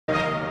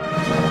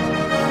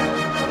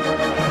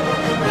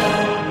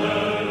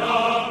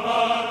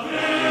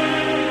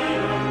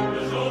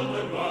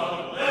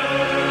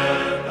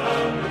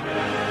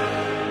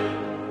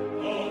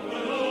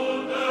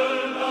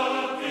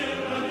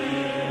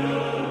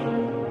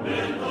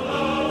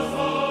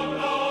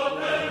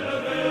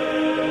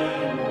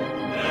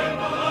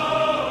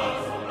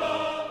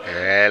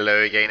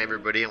again,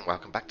 everybody, and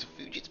welcome back to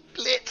Fuji's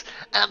Blitz.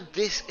 And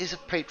this is a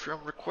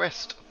Patreon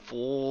request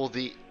for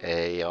the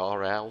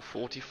ARL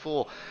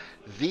 44,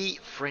 the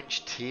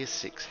French Tier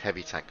 6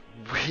 heavy tank,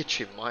 which,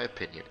 in my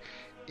opinion,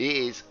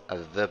 is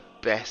the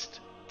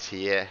best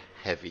tier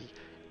heavy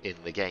in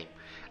the game.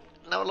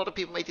 Now, a lot of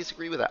people may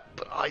disagree with that,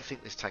 but I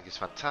think this tank is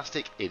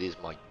fantastic. It is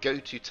my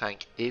go-to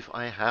tank if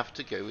I have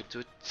to go into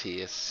a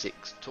tier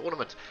 6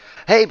 tournament.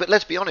 Hey, but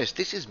let's be honest,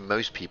 this is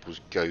most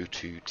people's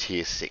go-to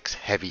tier 6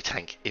 heavy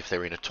tank if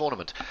they're in a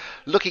tournament.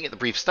 Looking at the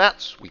brief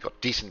stats, we got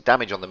decent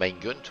damage on the main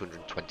gun,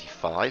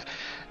 225.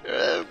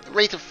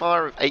 Rate of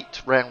fire of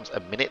 8 rounds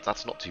a minute,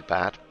 that's not too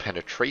bad.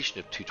 Penetration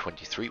of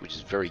 223, which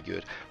is very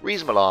good.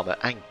 Reasonable armor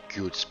and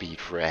good speed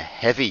for a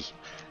heavy.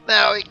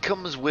 Now, it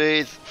comes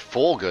with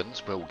 4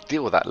 guns, but we'll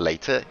deal with that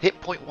later. Hit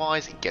point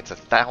wise, it gets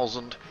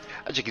 1,000.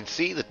 As you can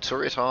see, the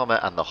turret armor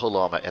and the hull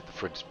armor at the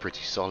front is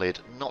pretty solid,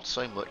 not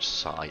so much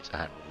sides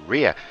and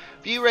rear.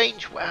 View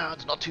range, wow,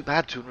 it's not too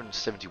bad,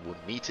 271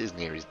 meters,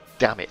 near as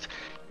damn it.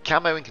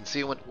 Camo and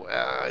concealment,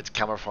 well, its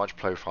camouflage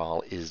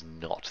profile is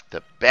not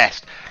the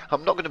best.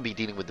 I'm not going to be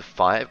dealing with the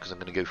fire because I'm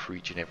going to go through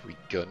each and every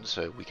gun,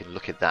 so we can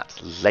look at that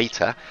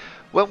later.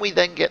 When we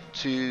then get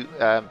to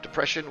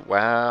depression,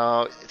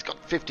 well, it's got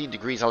 15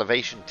 degrees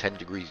elevation, 10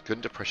 degrees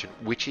gun depression,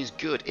 which is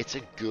good. It's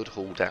a good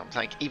hull down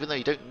tank, even though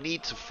you don't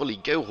need to fully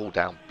go hull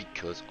down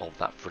because of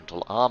that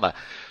frontal armor.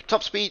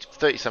 Top speed,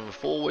 37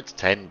 forwards,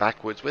 10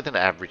 backwards, with an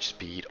average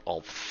speed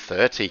of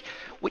 30,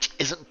 which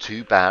isn't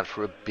too bad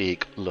for a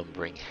big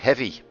lumbering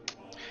heavy.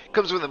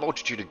 Comes with a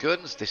multitude of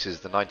guns. This is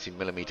the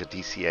 19mm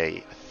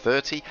DCA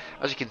 30.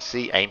 As you can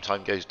see, aim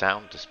time goes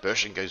down,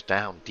 dispersion goes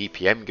down,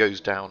 DPM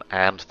goes down,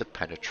 and the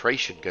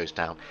penetration goes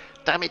down.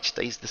 Damage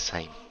stays the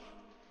same.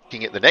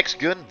 Looking at the next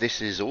gun,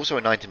 this is also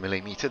a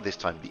 90mm, this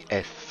time the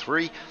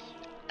F3.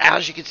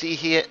 As you can see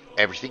here,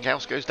 everything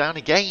else goes down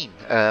again,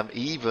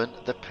 even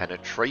the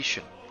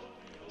penetration.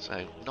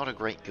 So not a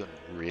great gun,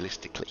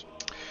 realistically.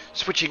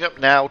 Switching up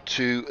now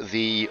to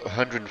the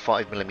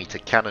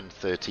 105mm Canon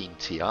 13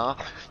 TR,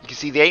 you can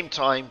see the aim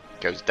time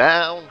goes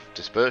down,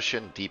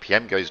 dispersion,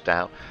 DPM goes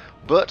down,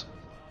 but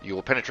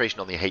your penetration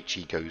on the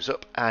HE goes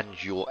up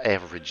and your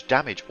average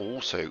damage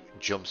also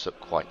jumps up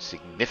quite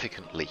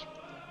significantly.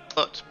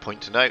 But,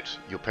 point to note,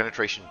 your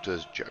penetration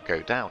does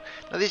go down.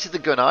 Now this is the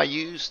gun I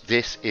use.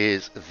 This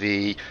is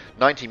the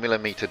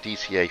 90mm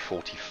DCA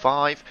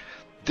 45.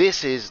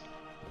 This is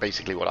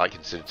basically what I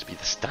consider to be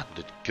the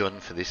standard gun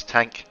for this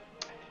tank.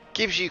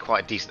 Gives you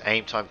quite a decent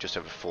aim time, just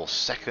over 4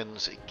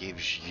 seconds. It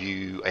gives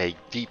you a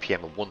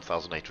DPM of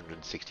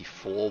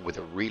 1864 with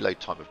a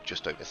reload time of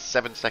just over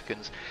 7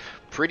 seconds.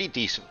 Pretty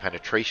decent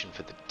penetration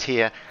for the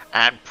tier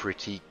and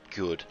pretty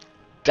good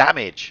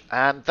damage.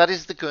 And that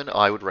is the gun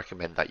I would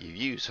recommend that you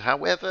use.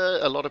 However,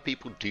 a lot of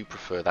people do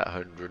prefer that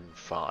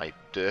 105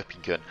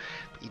 derpy gun,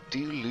 but you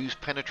do lose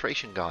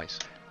penetration, guys.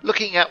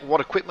 Looking at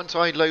what equipment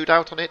I load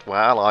out on it,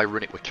 well, I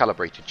run it with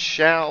calibrated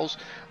shells,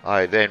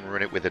 I then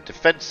run it with a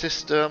defense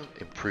system,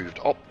 improved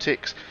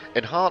optics,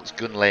 enhanced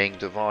gun laying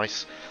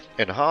device,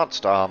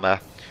 enhanced armor,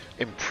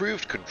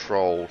 improved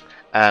control,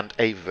 and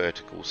a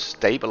vertical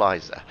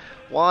stabilizer.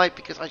 Why?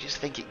 Because I just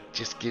think it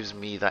just gives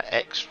me that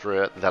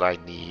extra that I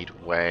need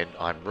when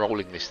I'm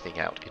rolling this thing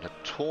out in a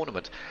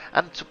tournament.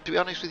 And to be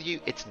honest with you,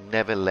 it's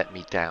never let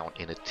me down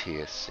in a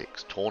tier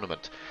 6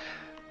 tournament.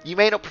 You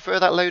may not prefer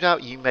that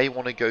loadout, you may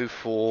want to go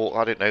for,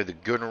 I don't know, the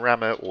gun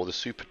rammer or the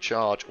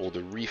supercharge or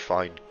the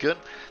refined gun.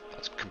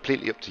 That's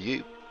completely up to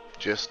you.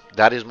 Just,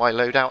 that is my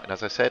loadout, and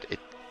as I said, it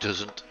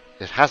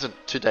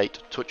hasn't to date,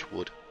 touch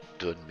wood,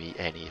 done me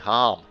any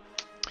harm.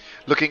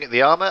 Looking at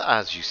the armor,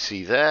 as you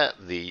see there,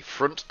 the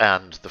front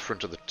and the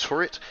front of the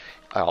turret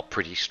are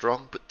pretty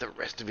strong, but the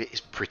rest of it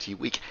is pretty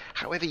weak.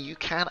 However, you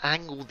can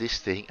angle this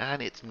thing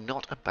and it's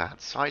not a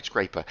bad side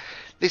scraper.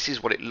 This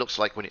is what it looks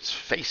like when it's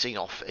facing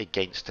off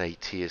against a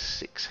tier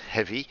 6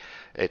 heavy.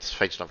 It's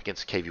facing off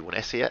against a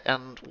KV-1S here,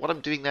 and what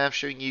I'm doing there, I'm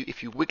showing you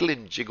if you wiggle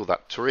and jiggle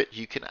that turret,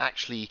 you can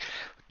actually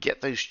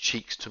get those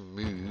cheeks to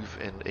move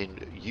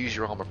and use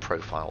your armor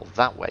profile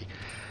that way.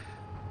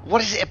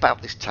 What is it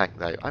about this tank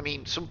though? I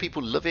mean, some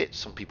people love it,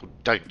 some people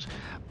don't.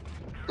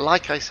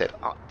 Like I said,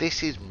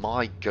 this is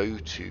my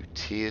go-to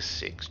tier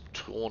 6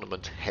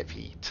 tournament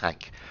heavy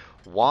tank.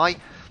 Why?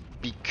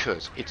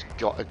 Because it's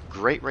got a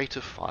great rate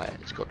of fire,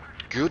 it's got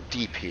good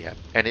DPM,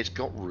 and it's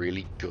got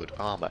really good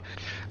armor.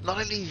 Not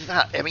only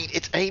that, I mean,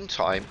 its aim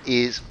time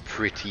is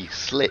pretty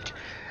slick.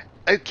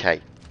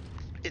 Okay,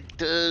 it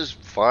does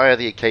fire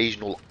the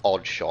occasional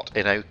odd shot,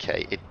 and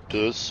okay, it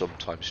does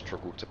sometimes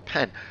struggle to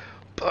pen,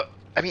 but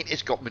I mean,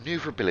 it's got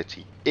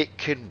maneuverability, it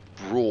can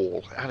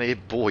brawl,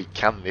 and boy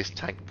can this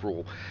tank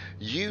brawl.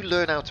 You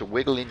learn how to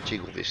wiggle and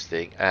jiggle this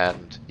thing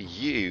and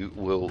you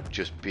will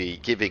just be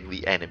giving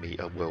the enemy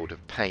a world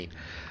of pain.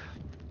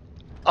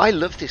 I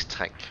love this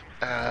tank.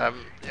 I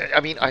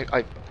mean,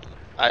 I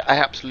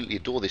absolutely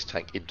adore this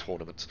tank in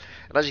tournaments,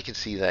 and as you can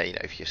see there, you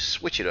know, if you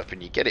switch it up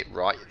and you get it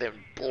right, then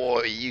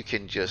boy, you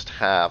can just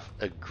have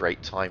a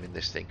great time in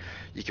this thing.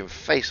 You can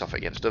face off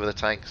against other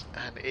tanks,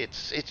 and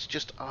it's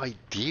just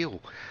ideal.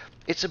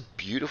 It's a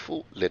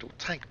beautiful little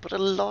tank, but a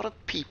lot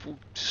of people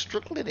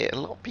struggle in it. A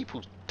lot of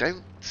people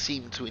don't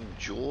seem to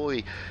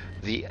enjoy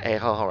the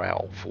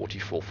ARL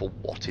 44 for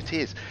what it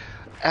is.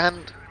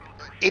 And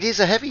it is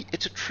a heavy,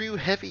 it's a true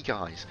heavy,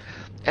 guys.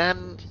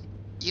 And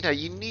you know,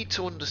 you need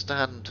to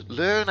understand,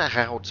 learn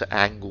how to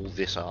angle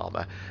this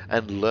armor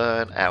and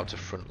learn how to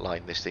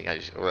frontline this thing.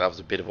 That was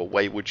a bit of a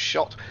wayward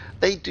shot.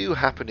 They do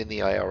happen in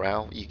the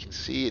ARL. You can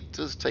see it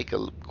does take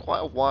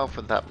quite a while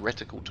for that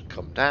reticle to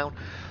come down,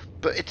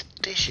 but it's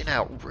dishing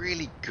out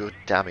really good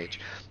damage.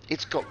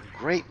 It's got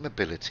great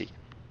mobility,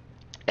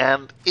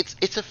 and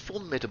it's a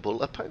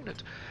formidable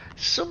opponent.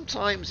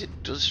 Sometimes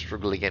it does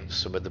struggle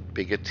against some of the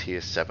bigger tier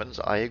 7s,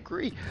 I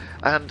agree.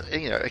 And,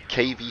 you know, a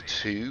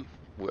KV2,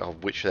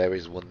 of which there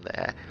is one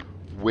there,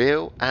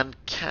 will and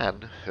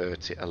can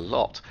hurt it a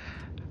lot.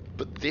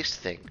 But this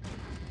thing,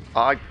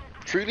 I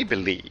truly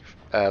believe,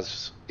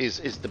 is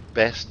the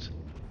best,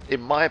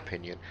 in my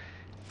opinion,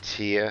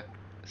 tier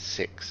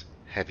 6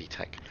 heavy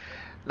tank.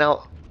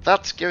 Now,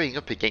 that's going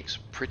up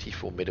against pretty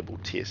formidable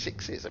tier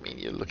 6s. I mean,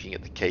 you're looking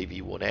at the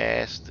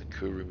KV-1S, the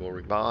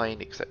Kurumori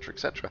Mine, etc.,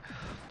 etc.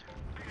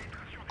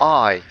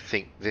 I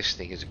think this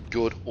thing is a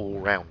good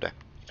all-rounder.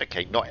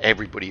 Okay, not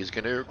everybody is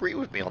going to agree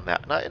with me on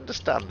that, and I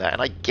understand that,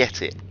 and I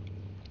get it.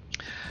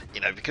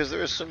 You know, because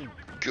there are some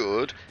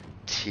good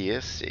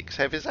tier 6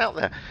 heavies out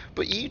there.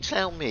 But you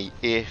tell me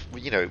if,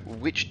 you know,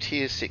 which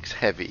tier 6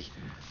 heavy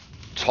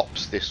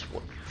tops this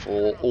one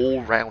for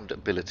all-round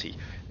ability.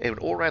 And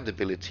all-round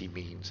ability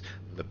means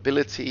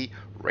mobility,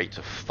 rate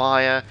of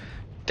fire,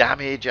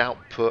 damage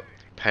output,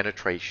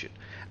 penetration.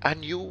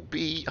 And you'll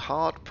be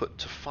hard put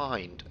to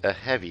find a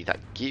heavy that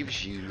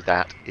gives you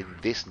that in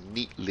this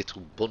neat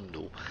little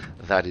bundle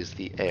that is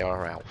the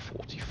ARL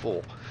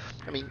 44.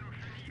 I mean,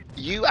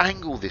 you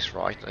angle this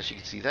right, as you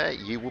can see there,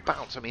 you will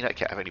bounce. I mean,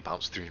 okay, I've only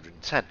bounced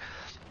 310,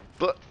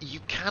 but you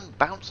can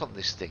bounce on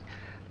this thing.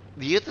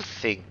 The other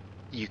thing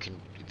you can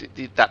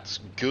that's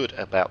good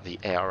about the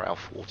ARL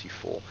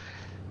 44,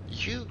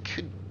 you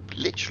could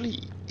literally,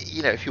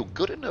 you know, if you're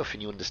good enough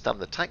and you understand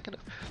the tank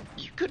enough,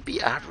 you could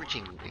be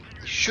averaging,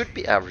 should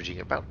be averaging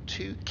about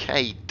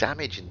 2k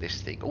damage in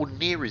this thing, or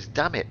near as,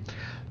 damn it.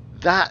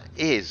 That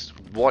is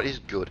what is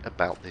good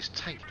about this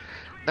tank.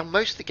 Now,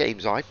 most of the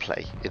games I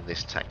play in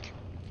this tank,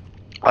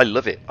 I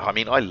love it. I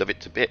mean, I love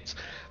it to bits.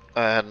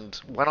 And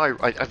when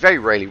I very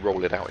rarely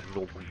roll it out in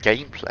normal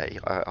gameplay,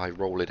 I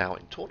roll it out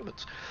in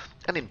tournaments.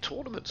 And in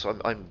tournaments,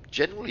 I'm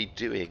generally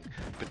doing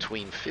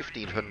between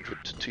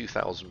 1500 to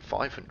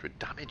 2500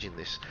 damage in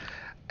this.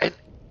 And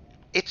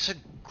it's a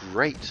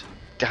great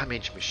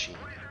damage machine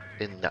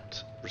in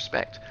that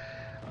respect.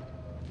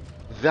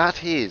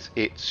 That is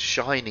its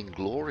shining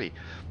glory.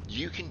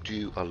 You can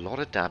do a lot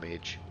of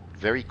damage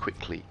very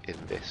quickly in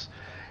this.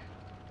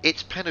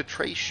 Its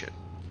penetration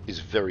is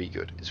very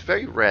good. It's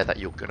very rare that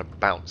you're going to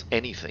bounce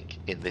anything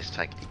in this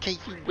tank. Okay,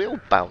 you will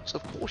bounce,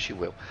 of course you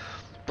will.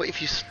 But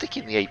if you stick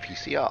in the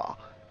APCR,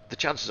 the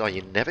chances are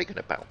you're never going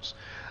to bounce.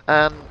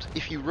 And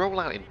if you roll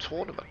out in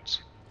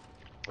tournaments,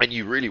 and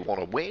you really want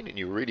to win, and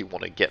you really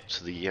want to get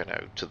to the, you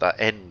know, to that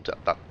end,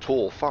 that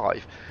Tour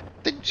 5,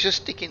 then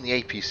just stick in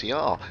the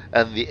APCR,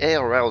 and the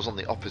ARLs on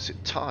the opposite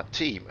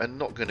team are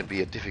not going to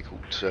be a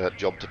difficult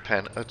job to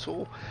pen at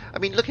all. I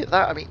mean, look at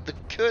that. I mean, the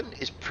gun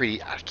is pretty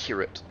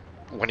accurate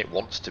when it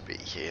wants to be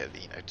here.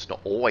 You know, it's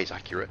not always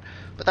accurate,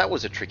 but that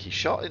was a tricky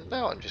shot, and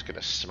now I'm just going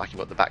to smack him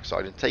up the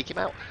backside and take him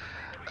out.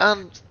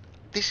 And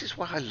this is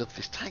why I love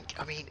this tank.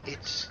 I mean,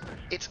 it's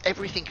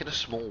everything in a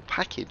small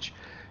package.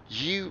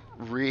 You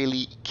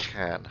really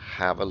can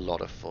have a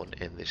lot of fun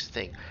in this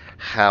thing.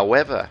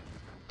 However,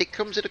 it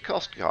comes at a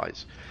cost,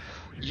 guys.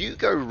 You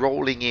go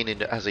rolling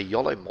in as a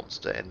YOLO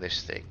monster in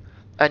this thing,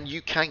 and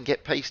you can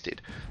get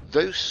pasted.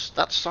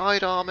 That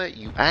side armor,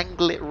 you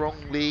angle it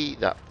wrongly,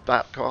 that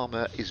back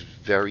armor is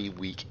very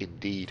weak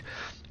indeed.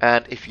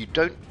 And if you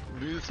don't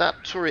move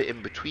that turret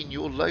in between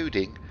your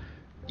loading,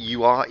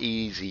 you are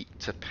easy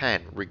to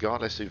pen,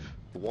 regardless of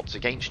what's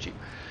against you.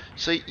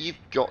 So you've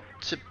got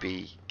to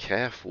be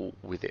careful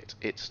with it.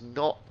 It's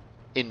not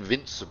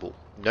invincible.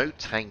 No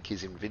tank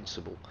is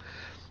invincible.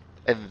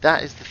 And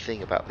that is the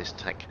thing about this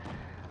tank.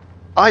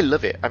 I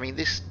love it. I mean,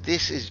 this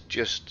is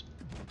just,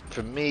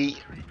 for me,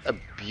 a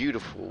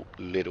beautiful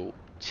little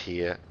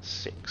tier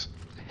 6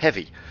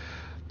 heavy.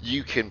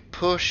 You can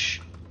push.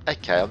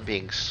 Okay, I'm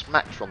being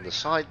smacked from the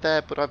side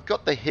there, but I've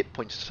got the hit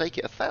points to take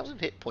it. 1000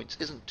 hit points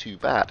isn't too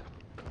bad.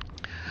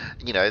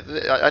 You know,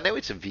 I know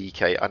it's a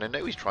VK, and I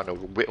know he's trying to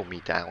whittle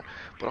me down,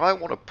 but I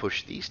want to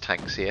push these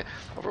tanks here.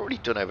 I've already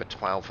done over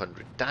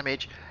 1200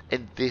 damage,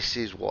 and this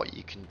is what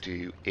you can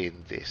do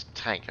in this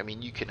tank. I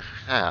mean, you can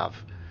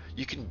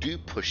do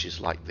pushes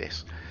like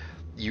this.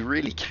 You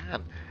really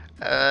can.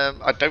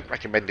 I don't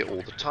recommend it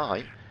all the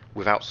time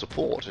without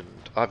support, and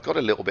I've got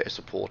a little bit of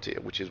support here,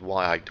 which is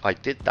why I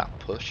did that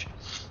push.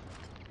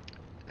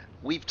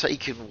 We've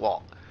taken,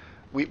 what,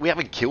 we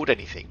haven't killed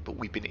anything, but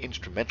we've been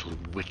instrumental in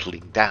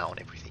whittling down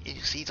everything.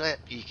 You see that?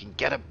 You can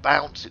get a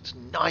bounce. It's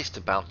nice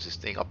to bounce this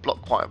thing. I've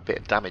blocked quite a bit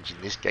of damage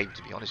in this game,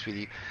 to be honest with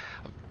you.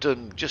 I've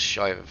done just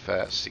shy of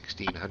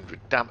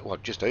 1,600 damage, well,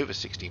 just over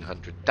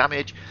 1,600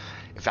 damage.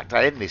 In fact,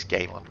 I end this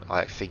game on,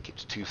 I think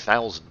it's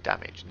 2,000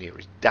 damage,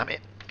 nearest. Damn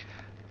it.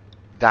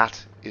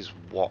 That is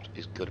what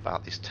is good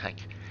about this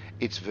tank.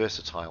 It's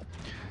versatile.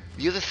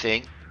 The other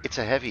thing, it's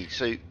a heavy,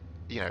 so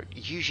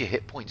use your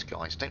hit points,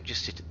 guys. Don't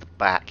just sit at the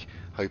back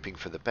hoping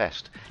for the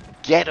best.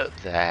 Get up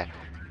there,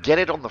 get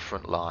it on the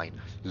front line,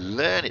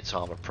 learn its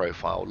armor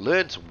profile,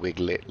 learn to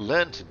wiggle it,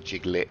 learn to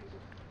jiggle it.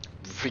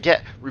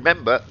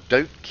 Remember,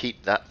 don't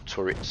keep that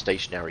turret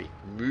stationary.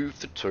 Move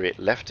the turret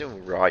left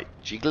and right,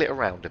 jiggle it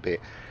around a bit,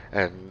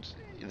 and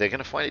they're going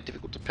to find it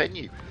difficult to pen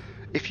you.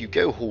 If you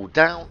go hull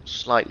down,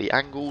 slightly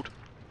angled,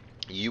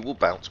 you will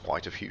bounce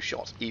quite a few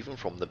shots, even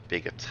from the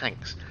bigger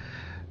tanks.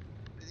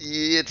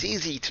 It's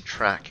easy to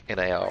track in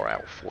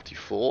ARL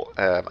 44.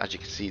 As you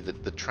can see,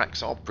 the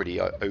tracks are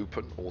pretty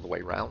open all the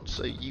way around,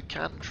 so you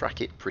can track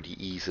it pretty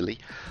easily.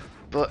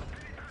 But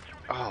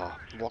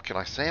what can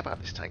I say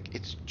about this tank?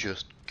 It's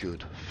just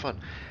good fun.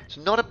 It's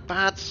not a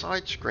bad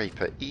side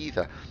scraper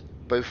either,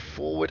 both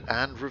forward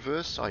and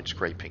reverse side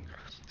scraping.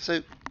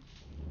 So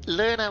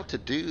learn how to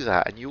do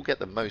that and you'll get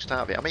the most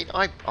out of it. I mean,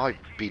 I've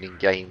been in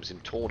games, in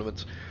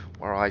tournaments,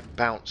 where I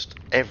bounced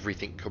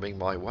everything coming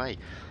my way.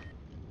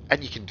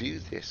 And you can do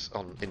this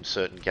in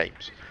certain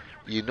games.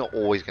 You're not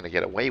always going to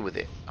get away with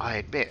it. I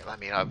admit. I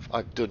mean,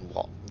 I've done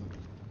what,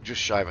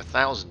 just shy of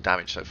 1,000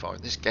 damage so far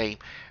in this game.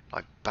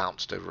 I've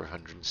bounced over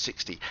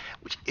 160,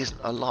 which isn't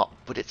a lot,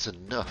 but it's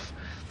enough.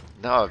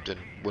 Now I've done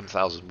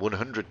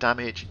 1,100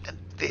 damage, and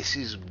this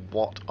is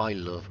what I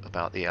love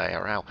about the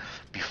ARL.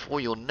 Before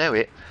you'll know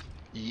it,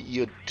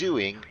 you're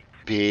doing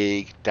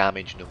big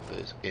damage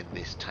numbers in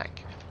this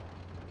tank.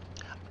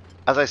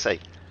 As I say,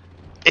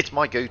 it's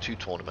my go-to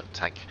tournament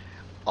tank.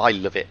 I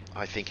love it.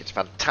 I think it's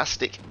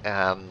fantastic,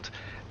 and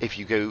if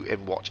you go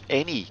and watch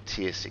any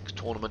tier 6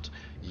 tournament,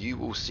 you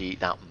will see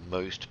that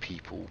most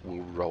people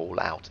will roll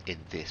out in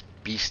this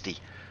beastie.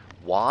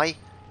 Why?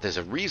 There's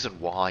a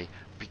reason why,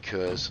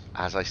 because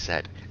as I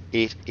said,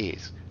 it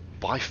is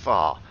by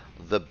far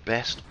the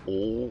best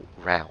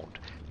all-round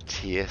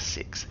tier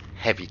 6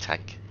 heavy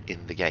tank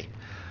in the game.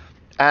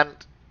 And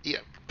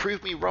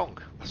prove me wrong.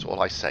 That's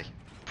all I say.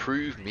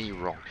 Prove me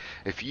wrong.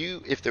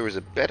 If there is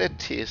a better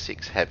tier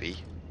 6 heavy,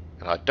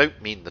 and I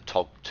don't mean the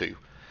TOG 2,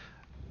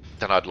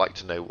 then I'd like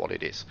to know what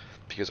it is,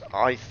 because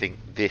I think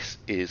this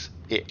is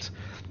it.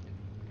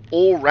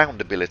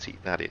 All-round ability,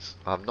 that is.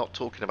 I'm not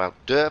talking about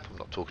derp, I'm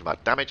not talking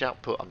about damage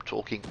output, I'm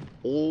talking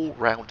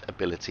all-round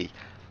ability.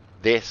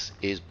 This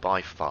is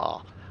by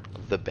far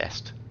the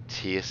best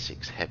tier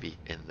 6 heavy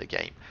in the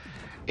game.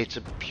 It's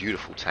a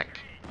beautiful tank.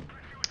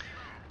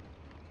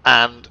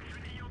 And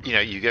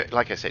you go,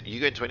 like I said, you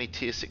go into any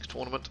tier 6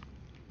 tournament,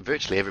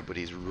 virtually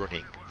everybody's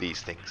running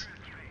these things.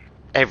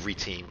 Every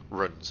team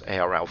runs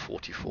ARL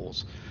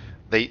 44s.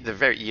 They're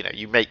very,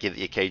 you may get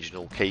the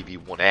occasional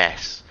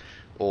KV1S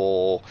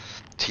or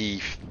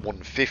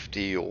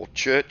T150 or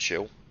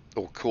Churchill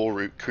or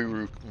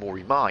Kuru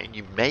Mori Mine.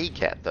 You may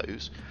get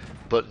those,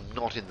 but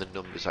not in the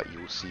numbers that you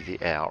will see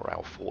the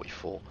ARL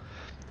 44.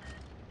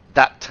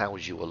 That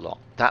tells you a lot.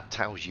 That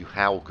tells you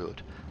how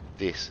good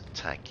this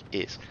tank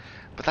is.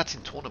 But that's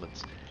in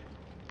tournaments.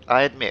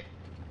 I admit,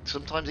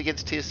 sometimes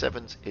against tier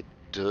 7s, it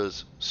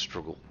does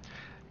struggle.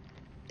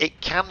 It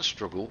can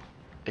struggle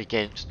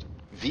against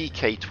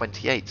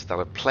VK28s that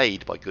are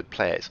played by good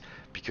players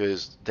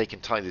because they can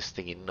tie this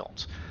thing in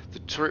knots. The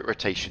turret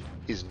rotation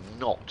is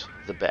not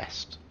the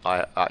best.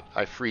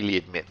 I freely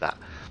admit that.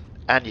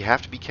 And you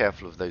have to be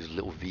careful of those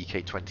little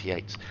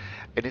VK28s.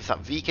 And if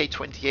that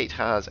VK28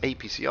 has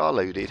APCR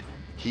loaded,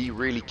 he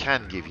really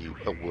can give you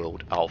a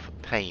world of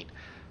pain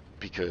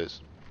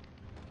because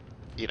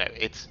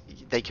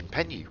they can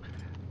pen you.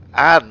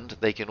 And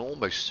they can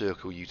almost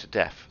circle you to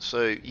death.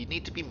 So you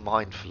need to be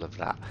mindful of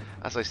that.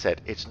 As I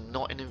said, it's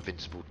not an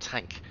invincible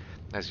tank.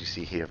 As you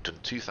see here, I've done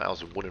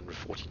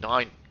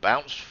 2,149,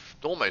 bounced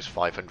almost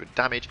 500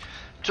 damage,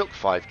 took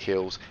 5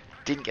 kills,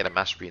 didn't get a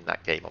mastery in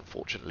that game,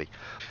 unfortunately.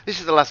 This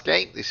is the last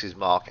game. This is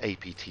Mark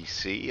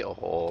APTC,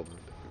 or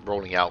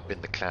rolling out in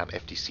the clan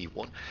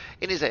FTC1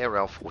 in his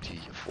ARL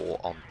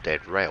 44 on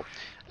dead rail.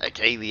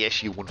 Okay, the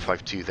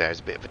SU-152 there is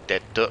a bit of a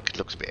dead duck. It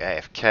looks a bit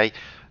AFK.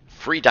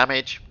 Free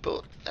damage,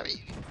 but I mean,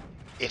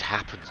 it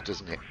happens,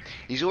 doesn't it?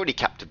 He's already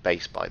capped a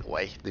base, by the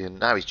way.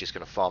 Now he's just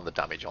going to farm the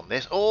damage on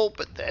this. Oh,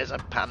 but there's a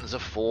Panzer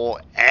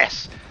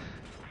IV-S.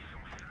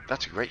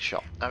 That's a great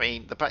shot. I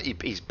mean,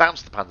 he's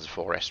bounced the Panzer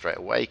IV-S straight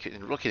away.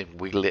 Look at him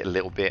wiggle it a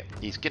little bit.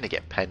 He's going to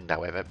get penned,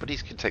 however, but he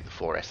can take the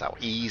 4S out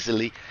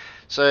easily.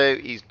 So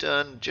he's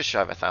done just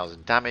shy of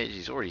 1,000 damage.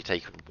 He's already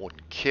taken 1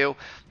 kill.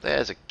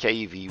 There's a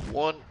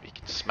KV-1. You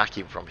can smack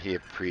him from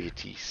here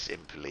pretty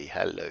simply.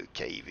 Hello,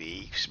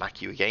 KV.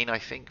 Smack you again, I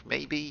think,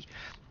 maybe.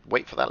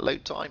 Wait for that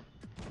load time.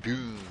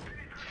 Boom.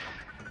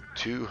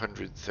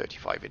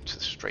 235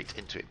 straight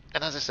into it.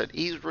 And as I said,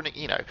 he's running,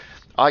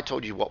 I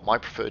told you what my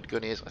preferred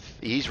gun is.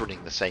 He's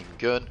running the same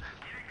gun.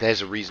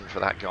 There's a reason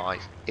for that,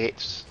 guys.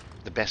 It's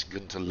the best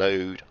gun to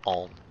load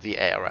on the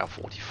ARL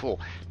 44.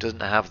 Doesn't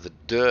have the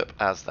derp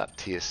as that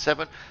tier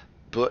 7,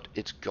 but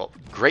it's got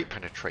great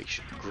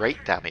penetration,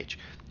 great damage,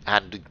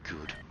 and a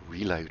good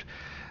reload.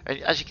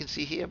 And as you can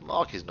see here,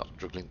 Mark is not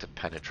struggling to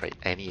penetrate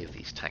any of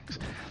these tanks.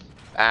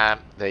 And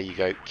there you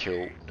go,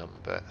 kill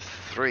number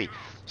 3.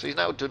 So he's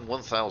now done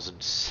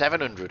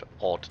 1,700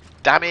 odd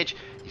damage.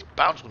 He's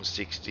bounced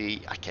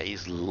 160. Okay,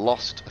 he's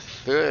lost a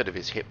third of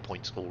his hit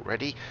points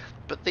already,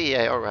 but the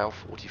ARL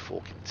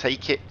 44 can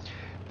take it.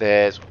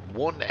 There's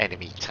one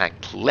enemy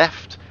tank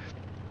left.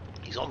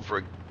 He's on for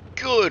a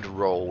good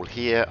roll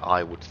here,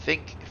 I would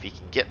think. If he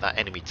can get that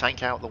enemy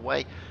tank out of the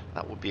way,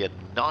 that would be a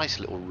nice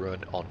little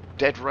run on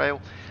dead rail.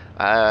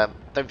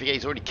 Don't forget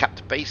he's already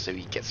capped a base, so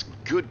he gets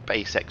good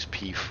base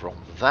XP from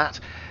that.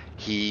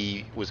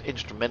 He was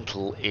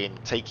instrumental in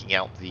taking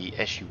out the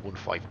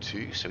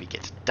SU-152, so he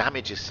gets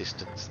damage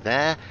assistance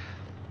there.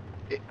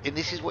 And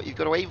this is what you've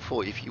got to aim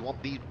for if you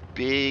want these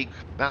big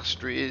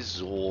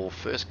masteries or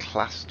first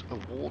class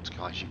awards,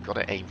 guys. You've got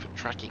to aim for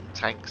tracking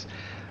tanks,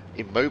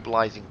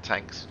 immobilizing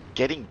tanks,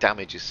 getting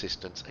damage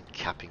assistance, and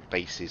capping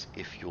bases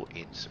if you're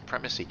in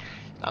supremacy.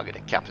 Now going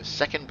to cap a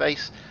second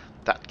base.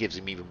 That gives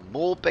him even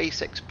more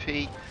base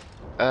XP,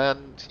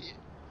 and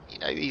you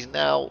know he's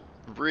now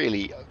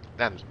really.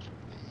 And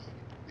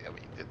I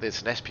mean,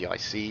 there's an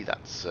SPIC.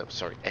 That's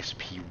sorry,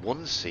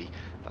 SP1C.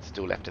 That's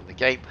still left in the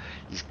game.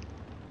 He's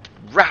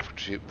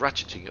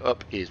ratcheting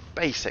up his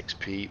base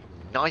XP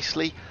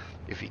nicely.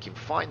 If he can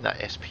find that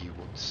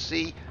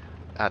SP1C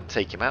and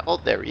take him out. Oh,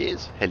 there he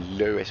is.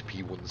 Hello,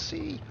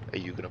 SP1C. Are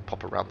you going to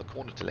pop around the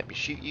corner to let me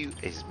shoot you?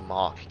 Is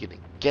Mark going to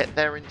get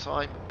there in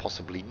time?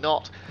 Possibly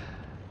not.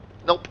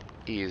 Nope,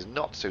 he is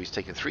not. So he's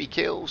taken 3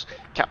 kills,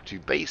 capped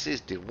 2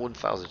 bases, did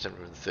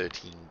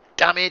 1,713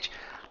 damage,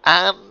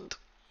 and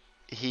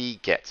he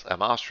gets a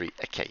mastery.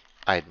 Okay,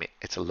 I admit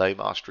it's a low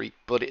mastery,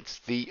 but it's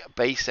the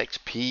base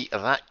XP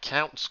that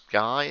counts,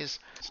 guys.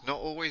 It's not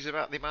always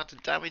about the amount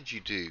of damage you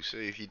do. So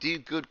if you do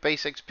good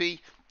base XP,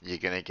 you're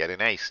going to get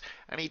an ace.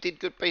 And he did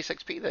good base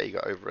XP there. You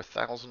got over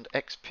 1,000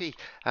 XP.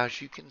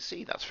 As you can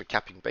see, that's for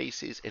capping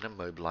bases in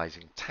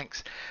immobilizing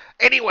tanks.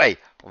 Anyway,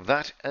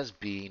 that has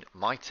been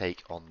my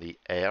take on the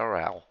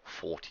ARL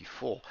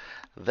 44,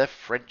 the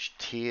French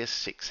tier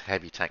 6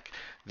 heavy tank.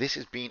 This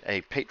has been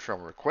a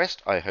Patreon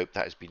request. I hope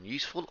that has been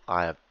useful.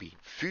 I have been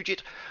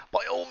Fugit.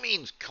 By all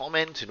means,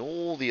 comment and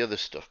all the other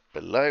stuff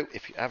below.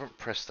 If you haven't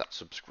pressed that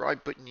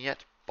subscribe button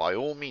yet, by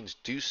all means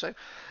do so.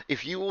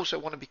 If you also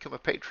want to become a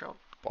Patreon,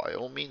 by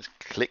all means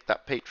click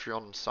that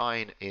Patreon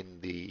sign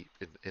on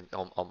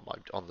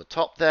the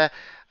top there,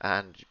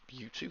 and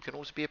you too can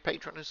also be a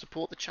patron and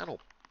support the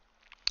channel.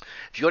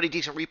 If you got any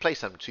decent replays,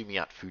 send them to me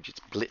at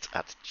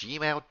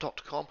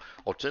fujitsblitz@gmail.com.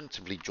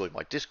 Alternatively, join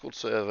my Discord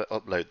server,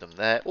 upload them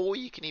there, or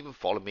you can even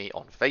follow me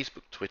on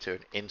Facebook, Twitter,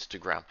 and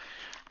Instagram.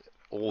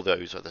 All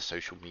those are the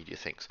social media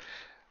things.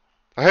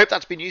 I hope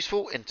that's been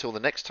useful. Until the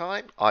next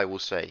time, I will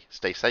say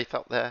stay safe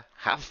out there,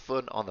 have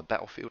fun on the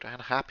battlefield, and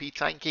happy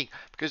tanking,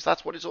 because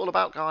that's what it's all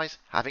about, guys.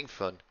 Having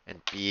fun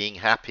and being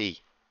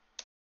happy.